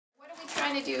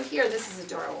trying to do here. This is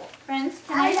adorable. Friends,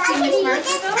 can I see Miss Marshall?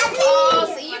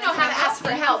 Oh, so you know how to ask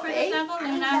for help, eh?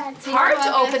 It's hard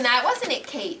to open that, wasn't it,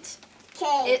 Kate?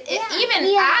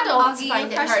 Even adults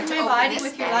find it hard to open this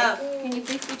with your bag. love. Can you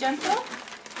please be gentle?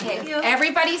 Okay,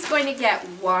 everybody's going to get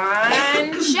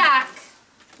one Jack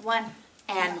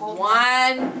and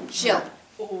one Jill.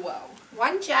 Oh, wow.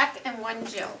 One Jack and one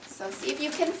Jill. So see if you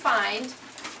can find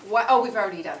what. Oh, we've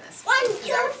already done this. One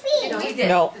trophy. No, you did.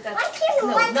 No. No,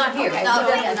 Not here.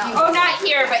 Oh, not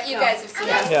here, but you guys have seen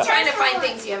it. Yeah. Trying to find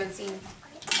things you haven't seen.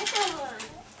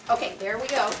 Okay, there we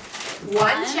go.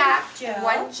 One Jack,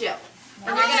 one Jill.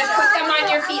 And you're going to put them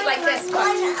on your feet like this.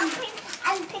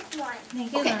 I'll pick one.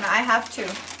 Thank you, Luna. I have two.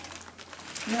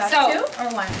 You have two or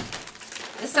one?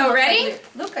 So ready?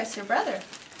 Lucas, your brother.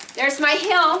 There's my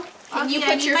hill. Can you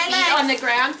Okay, put your my feet legs. on the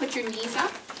ground? Put your knees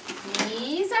up.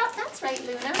 Knees up. That's right,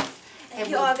 Luna. Thank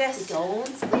you, August. Don't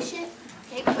squish it.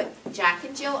 Okay, put Jack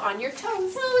and Jill on your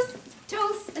toes.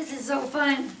 Toes. This is so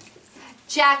fun.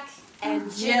 Jack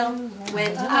and Jill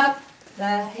went up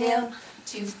the hill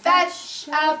to fetch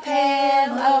a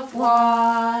pail of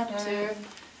water.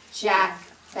 Jack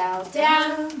fell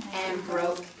down and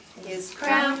broke his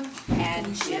crown,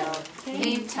 and Jill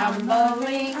came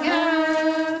tumbling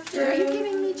after. Are you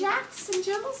giving me Jacks and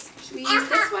Jills? Should we use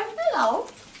this one? Hello.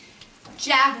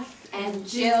 Jack and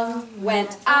Jill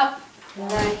went up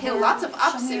the hill. Lots of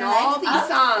ups in all these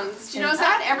songs. Do you notice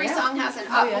that? Every song has an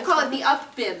up. We'll call it the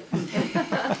up bib.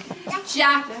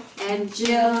 Jack and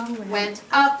Jill went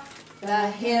up the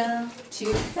hill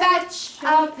to fetch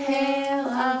a pail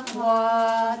of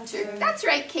water. That's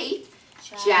right, Kate.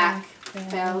 Jack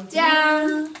fell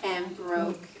down and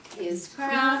broke his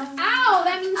crown. Ow,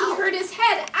 that means he hurt his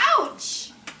head.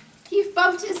 Ouch! He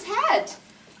bumped his head.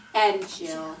 And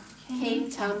Jill came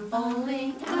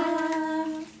tumbling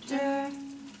after.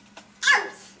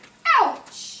 Ouch!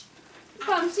 Ouch!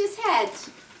 Bumped his head.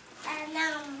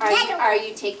 Are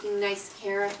you taking nice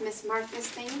care of Miss Martha's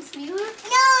things, Mila?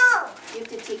 No. You have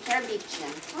to take care of be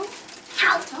gentle.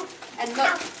 Gentle. And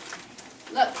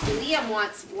look, Liam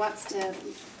wants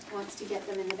to get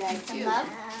them in the bag too.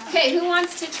 Okay, who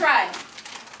wants to try?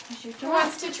 Who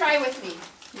wants to try with me?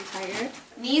 You tired?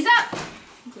 Knees up.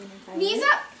 Knees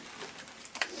up.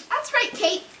 That's right,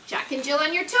 Kate. Jack and Jill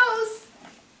on your toes.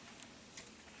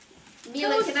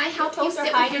 Mila, can I help you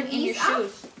sit with your knees up?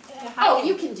 Oh,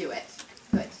 you can do it.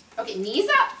 Good. Okay, knees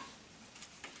up.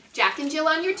 Jack and Jill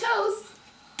on your toes.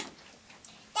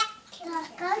 Jack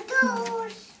on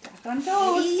toes. Back on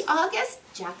toes. Maybe August,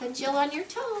 Jack and Jill on your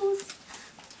toes.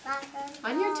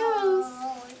 On your toes.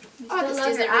 August love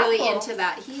isn't your really apple. into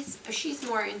that. She's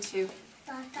more into.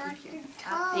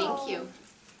 Thank you.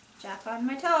 Jack on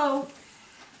my toe.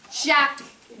 Jack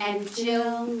and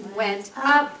Jill went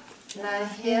up the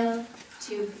hill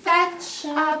to fetch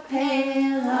a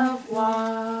pail of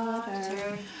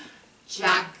water.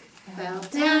 Jack fell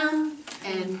down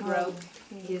and broke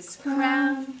his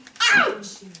crown.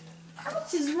 Ouch!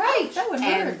 Ouch is right. That would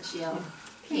And hurt. Jill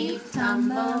came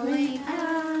tumbling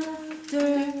after.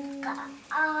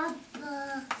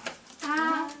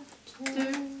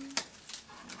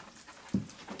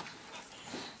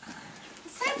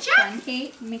 Is that Jack? Fun,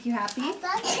 Kate. Make you happy? What's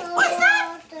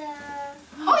that?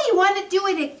 Oh, you want to do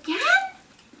it again?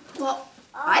 Well,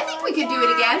 I think we could do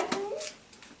it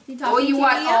again. Oh, you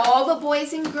want all the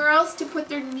boys and girls to put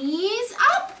their knees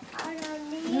up?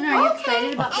 Luna, are you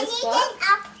excited about this book?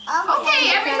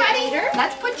 Okay, everybody,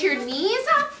 let's put your knees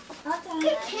up.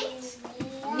 Good, Kate.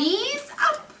 Knees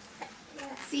up.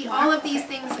 See, all of these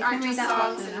things aren't just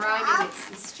songs and rhyming, it's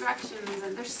instructions,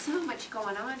 and there's so much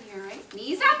going on here, right?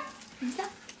 Knees up. Knees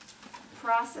up.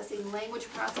 Processing, language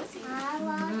processing.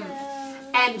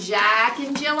 And Jack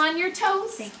and Jill on your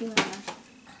toes. Thank you, Luna.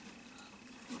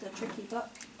 It's a tricky book.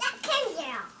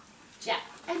 Jack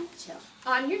and Jill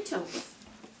on your toes.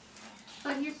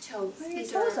 On your toes. Where are your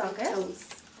These toes, are August?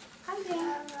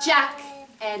 toes. Jack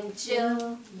and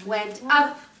Jill went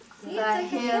up the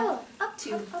hill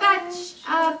to fetch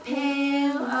a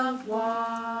pail of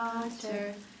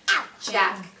water.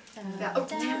 Jack fell,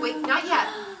 oh, wait, not yet.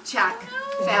 Jack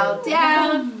fell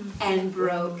down and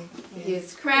broke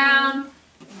his crown.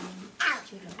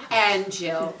 And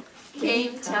Jill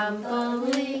came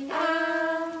tumbling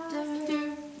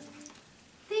after.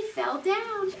 They fell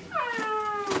down.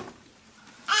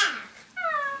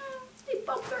 They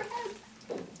bumped their heads.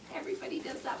 Everybody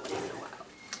does that once in a while.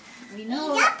 We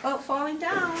know about falling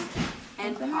down.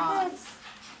 And Bumping their pause. heads.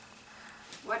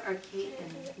 What are Kate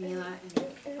and Mila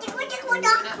and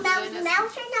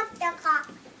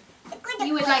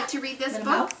You would like to read this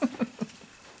book?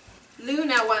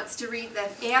 Luna wants to read the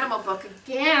animal book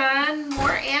again.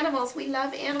 More animals. We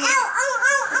love animals.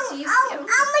 Do you see them?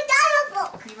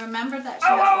 McDonald book. You remember that she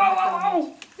has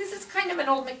one This is kind of an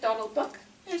old MacDonald book.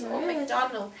 There's old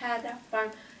MacDonald had a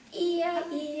farm.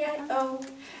 E-I-E-I-O.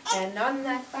 And on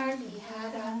that farm he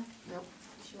had a... Nope.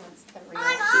 She wants the real.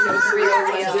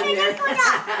 She knows real.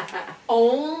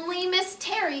 Only Miss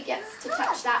Terry gets to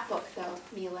touch that book though,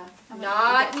 Mila.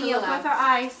 Not Look with Mila. our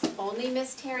eyes. Only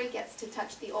Miss Terry gets to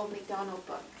touch the old MacDonald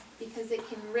book because it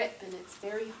can rip and it's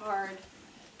very hard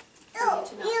for you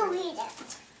to You not read. read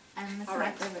it. And Miss All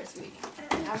right. River's reading.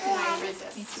 How can I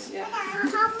resist? Yeah.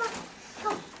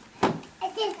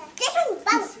 This one's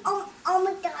about Old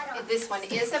McDonald. This one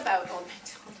is about old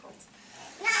MacDonald.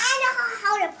 Now I know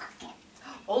how to pocket.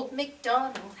 Old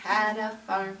MacDonald had a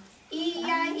farm.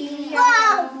 E-I-E-I-O.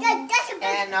 Whoa, that's a big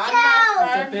And on cow.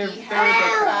 that farm It's a he very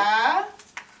had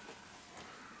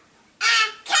A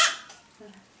cat.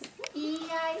 a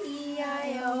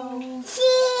E-I-E-I-O.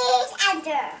 She's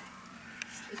under.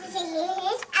 She's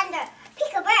under.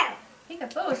 Peekaboo.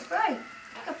 Peekaboo, right.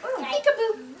 Peekaboo.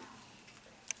 Peekaboo.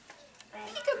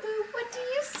 Peekaboo, what do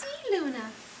you see, Luna?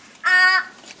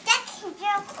 That's a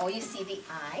Oh, you see the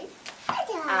eye?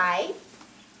 joke. Eye.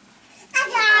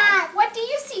 Ada. What do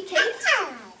you see, Kate?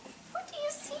 What do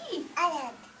you see?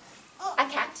 Ada. A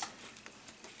cat.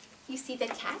 You see the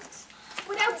cat?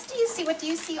 What else do you see? What do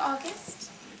you see, August?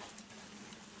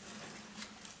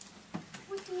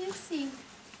 What do you see?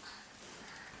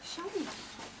 Show me.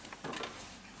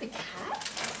 The cat?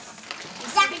 You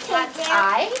see the cat's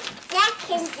eye? That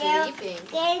can do. Sleeping.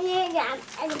 Getting it up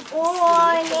and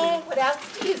morning. What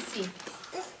else do you see?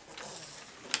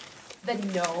 The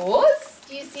nose?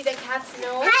 Do you see the cat's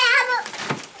nose? I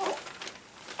have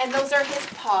And those are his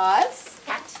paws.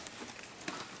 Cat.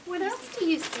 What else do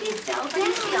you see?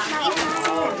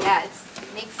 Oh, yeah, it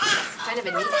makes kind of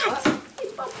a neat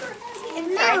book.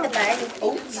 Inside the bag.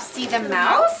 Oh, you see the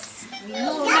mouse?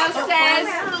 Mouse says,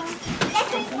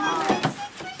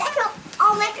 That's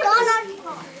all McDonald's.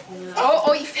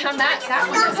 oh, you found that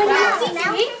one as well.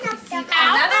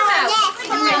 Another mouse. You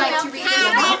may like to read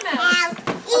another mouse.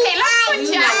 Okay,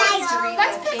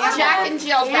 let's put Jack and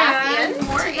Jill back in.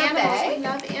 More animals. We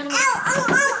love animals.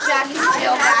 Put Jack and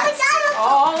Jill back.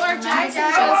 All our Jacks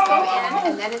and Jills go in,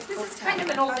 and then this is kind of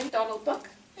an old MacDonald book.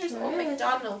 There's old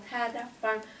MacDonald had a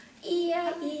farm.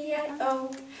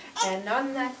 E-I-E-I-O. And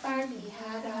on that farm he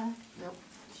had a... Nope.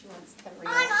 She wants the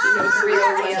real.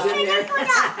 She knows real.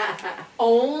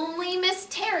 Only Miss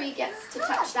Terry gets to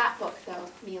touch that book though,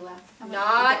 Mila.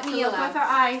 Not Look with our Mila.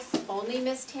 eyes. Only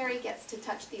Miss Terry gets to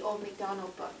touch the old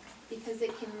MacDonald book because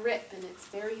it can rip and it's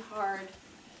very hard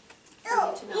for you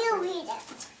to You not read. read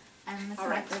it. And Miss All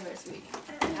right. River's reading.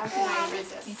 How can I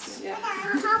resist? Yeah.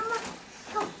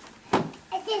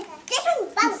 This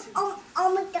one's about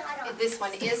Old McDonald. This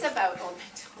one is about old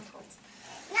MacDonald.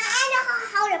 Now I know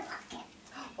how to pocket.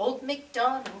 Old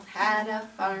MacDonald had a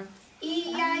farm. Whoa,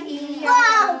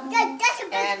 E-I-E-I-O. that's a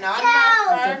big And on cow.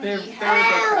 that farm It's a he very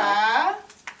had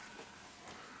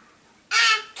A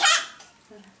cat.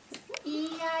 a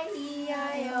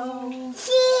E-I-E-I-O.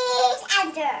 She's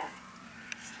under.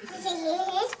 She's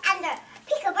under.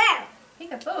 Peekaboo.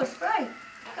 Peekaboo, right.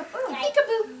 Peekaboo.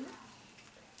 Peekaboo.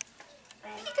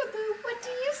 Peekaboo, what do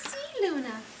you see,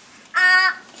 Luna?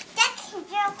 That's a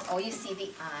joke. Oh, you see the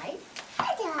eye?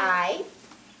 Ada. Eye.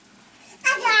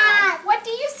 Ada. What do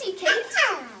you see, Kate?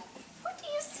 What do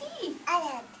you see?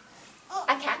 Ada.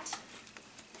 A cat.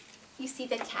 You see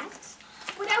the cat?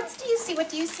 What else do you see? What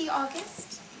do you see,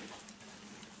 August?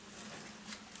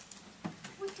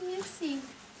 What do you see?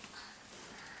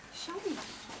 Show me.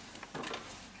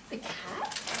 The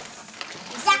cat?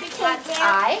 You see the cat's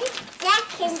eye? That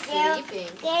can do. Sleeping.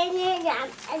 Getting it up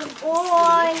and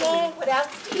morning. What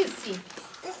else do you see?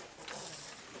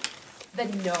 The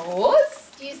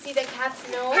nose? Do you see the cat's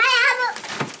nose? I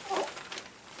have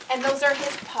And those are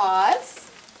his paws.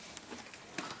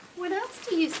 What else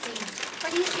do you see?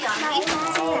 What do you see on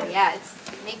Oh, yeah, it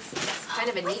makes kind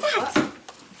of a neat book.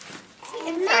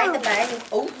 inside the bag.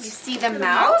 Oh, you see the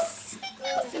mouse?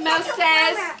 The mouse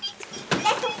says,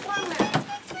 That's a former.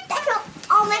 That's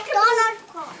all McDonald's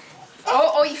called.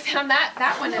 oh, you found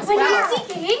that one as well.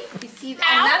 You see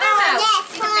another mouse.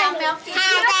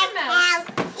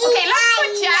 Okay,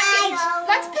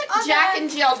 let's put Jack and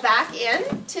Jill back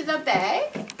into the bag.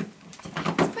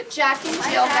 Let's put Jack and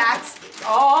Jill back.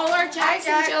 All our Jacks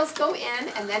and Jills go in,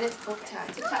 and then it's book time.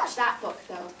 To touch that book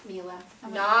though, Mila.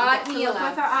 Not Look with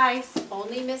our Mila. eyes.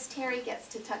 Only Miss Terry gets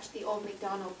to touch the old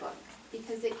MacDonald book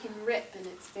because it can rip and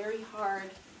it's very hard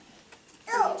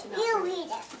for you to You not read. read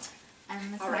it.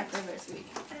 And it's All my right. favorite sweet.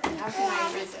 How can I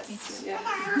resist? Yeah.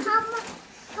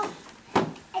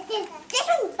 This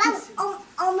one's about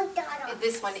Old MacDonald.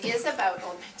 This one is about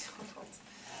Old MacDonald.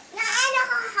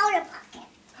 How to pocket.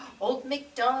 Old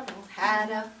MacDonald had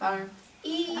a farm,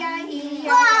 E-I-E-I-O.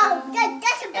 Whoa,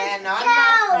 that's a big And on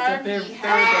cow. that It's a farm big- he very big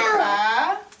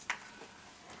had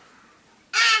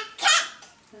A cat.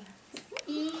 a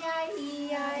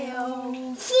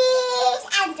E-I-E-I-O. She's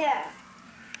under.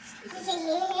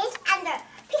 She's under.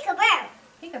 Peekaboo.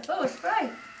 Peekaboo,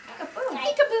 Sprite. Peekaboo.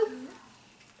 Peekaboo.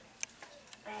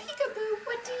 Peekaboo,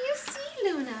 what do you see,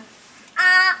 Luna?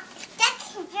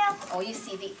 That's your Oh, you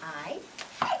see the eye?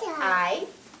 eye.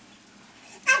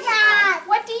 Eye.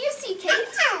 What do you see, Kate?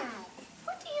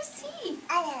 What do you see?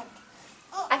 A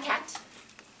cat.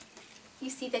 You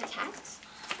see the cat?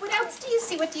 What else do you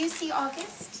see? What do you see,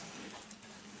 August?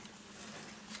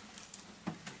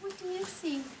 What do you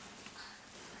see?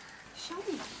 Show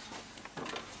me.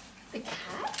 The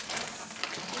cat?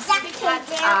 You see the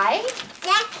cat's eye?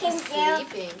 That can He's do.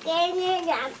 sleeping. Getting it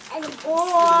and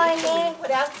morning.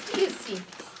 What else do you see?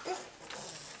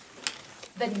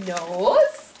 The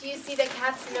nose? Do you see the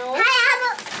cat's nose?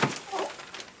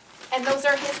 And those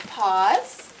are his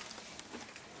paws.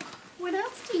 What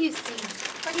else do you see?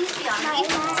 What do you see on My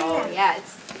it? eye. Oh yeah,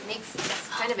 it's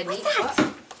kind of a neat book.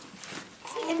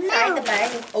 Inside the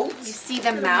bag. Oh, you see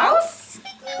the mouse?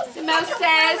 The mouse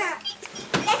says,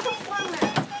 That's a farmer.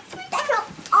 That's a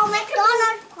Old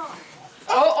MacDonald car.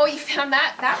 oh, you found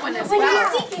that one as well.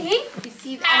 What do you see, Kate? You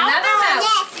see another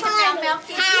mouse. See the mouse?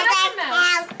 Another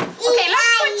mouse. Okay,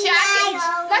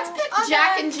 let's put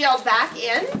Jack and Jill back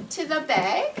into the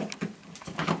bag.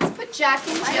 Let's put Jack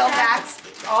and Jill back.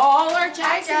 All our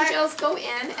Jacks and Jills go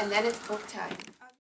in, and then it's book time.